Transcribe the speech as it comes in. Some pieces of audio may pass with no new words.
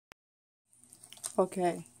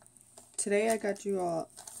Okay, today I got you a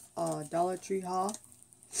Dollar Tree haul.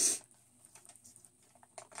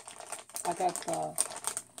 I got the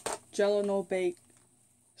Jello No Bake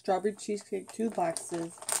Strawberry Cheesecake 2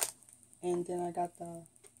 boxes, and then I got the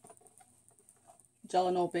Jello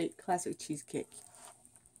No Bake Classic Cheesecake.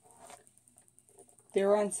 They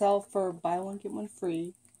were on sale for buy one get one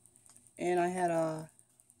free, and I had a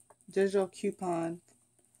digital coupon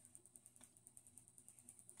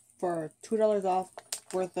for $2 off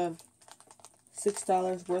worth of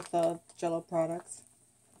 $6 worth of Jello products,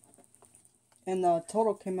 and the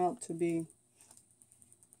total came out to be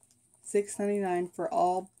 $6.99 for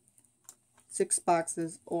all 6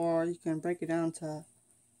 boxes, or you can break it down to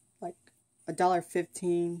like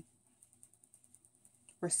 $1.15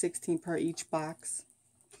 or $16 per each box.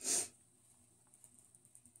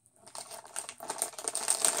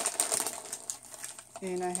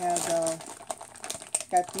 And I had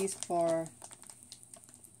got these for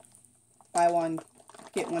buy one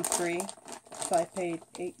get one free, so I paid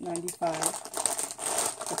 $8.95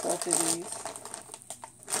 for both of these.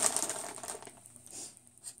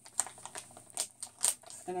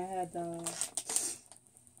 And I had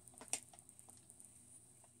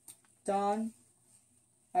Dawn.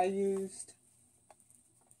 I used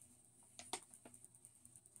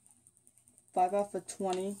 5 off of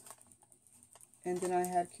 20, and then I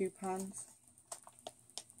had coupons.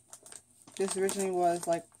 This originally was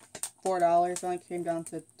like $4, it only came down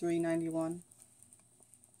to $3.91.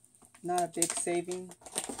 Not a big saving.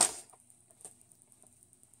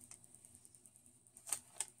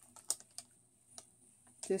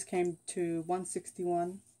 This came to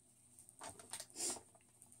 $1.61.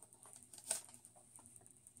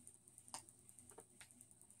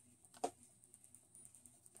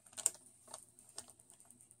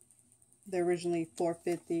 They're originally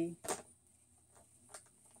 $4.50.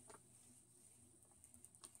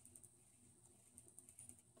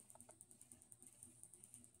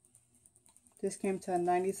 This came to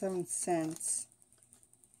 97 cents.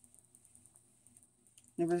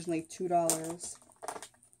 And originally $2.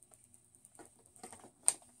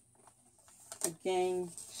 The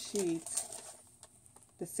gang sheets,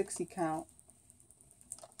 the 60 count,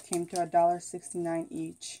 came to $1.69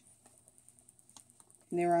 each.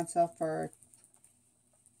 And they were on sale for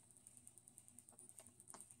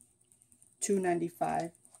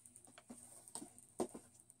 $2.95.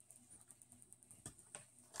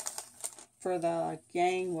 For the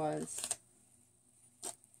gang was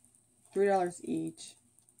 $3 each,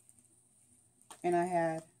 and I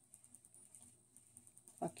had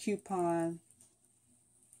a coupon,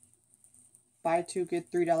 buy 2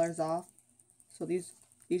 get $3 off. So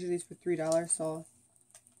each of these for $3. So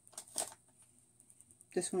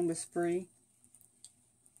this one was free,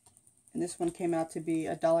 and this one came out to be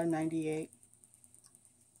 $1.98.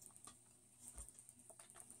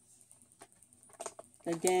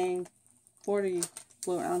 The gang 40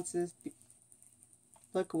 fluid ounces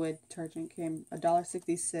liquid detergent came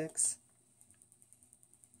 $1.66,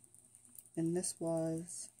 and this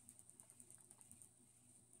was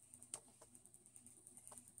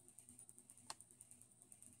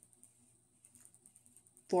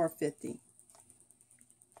 $4.50.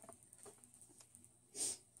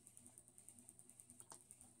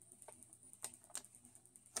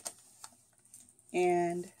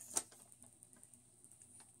 And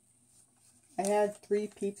I had 3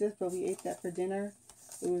 pizzas, but we ate that for dinner.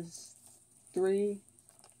 It was 3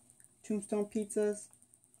 Tombstone pizzas.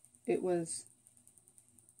 It was,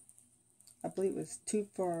 I believe it was 2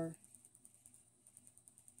 for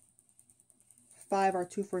 $5 or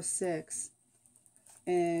 2 for $6.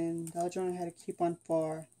 And the other one had a coupon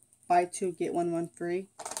for buy 2 get 1 free.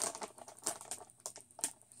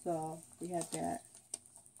 So we had that.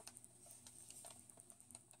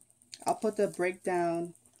 I'll put the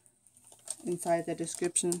breakdown inside the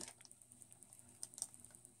description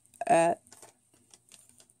and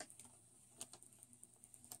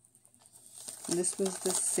this was the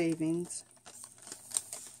savings,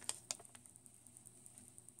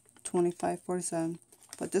 $25.47.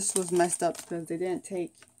 But this was messed up because they didn't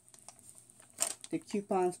take the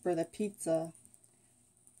coupons for the pizza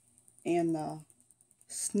and the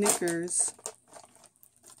Snickers.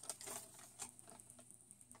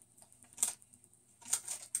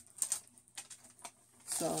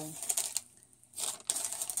 So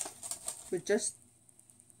with just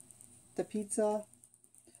the pizza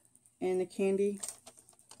and the candy,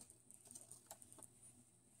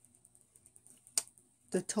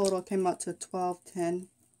 the total came out to $12.10.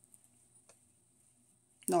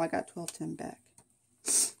 No, I got $12.10 back.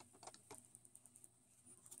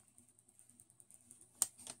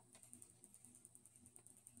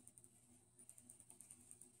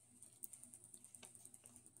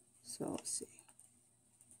 So let's see.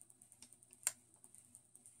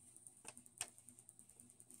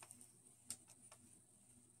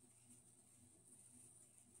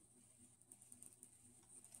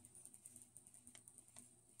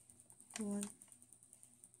 One.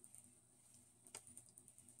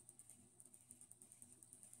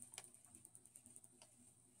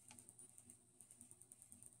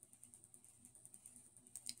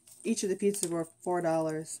 Each of the pizzas were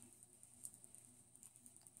 $4,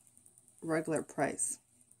 regular price.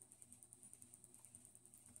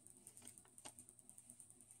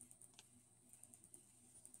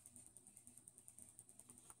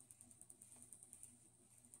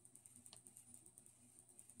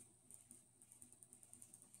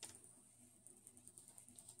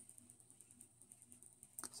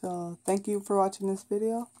 So thank you for watching this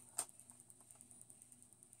video.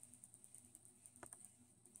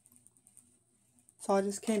 So I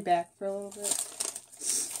just came back for a little bit.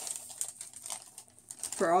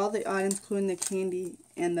 For all the items, including the candy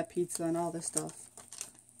and the pizza and all this stuff,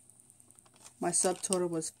 my subtotal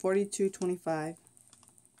was $42.25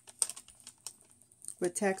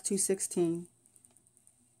 with tax $2.16.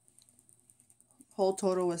 Whole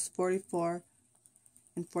total was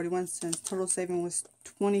 $44.41. Total saving was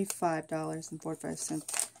 $25.45.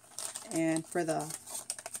 And for the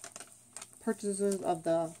purchases of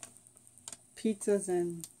the pizzas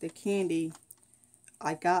and the candy,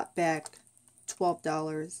 I got back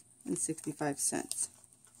 $12.65.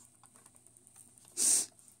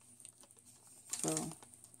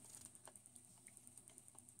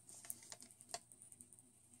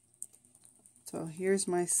 So here's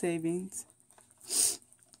my savings.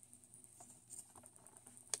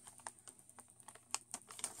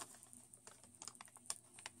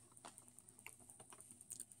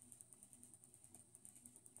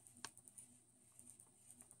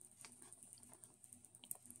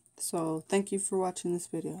 So thank you for watching this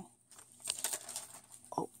video.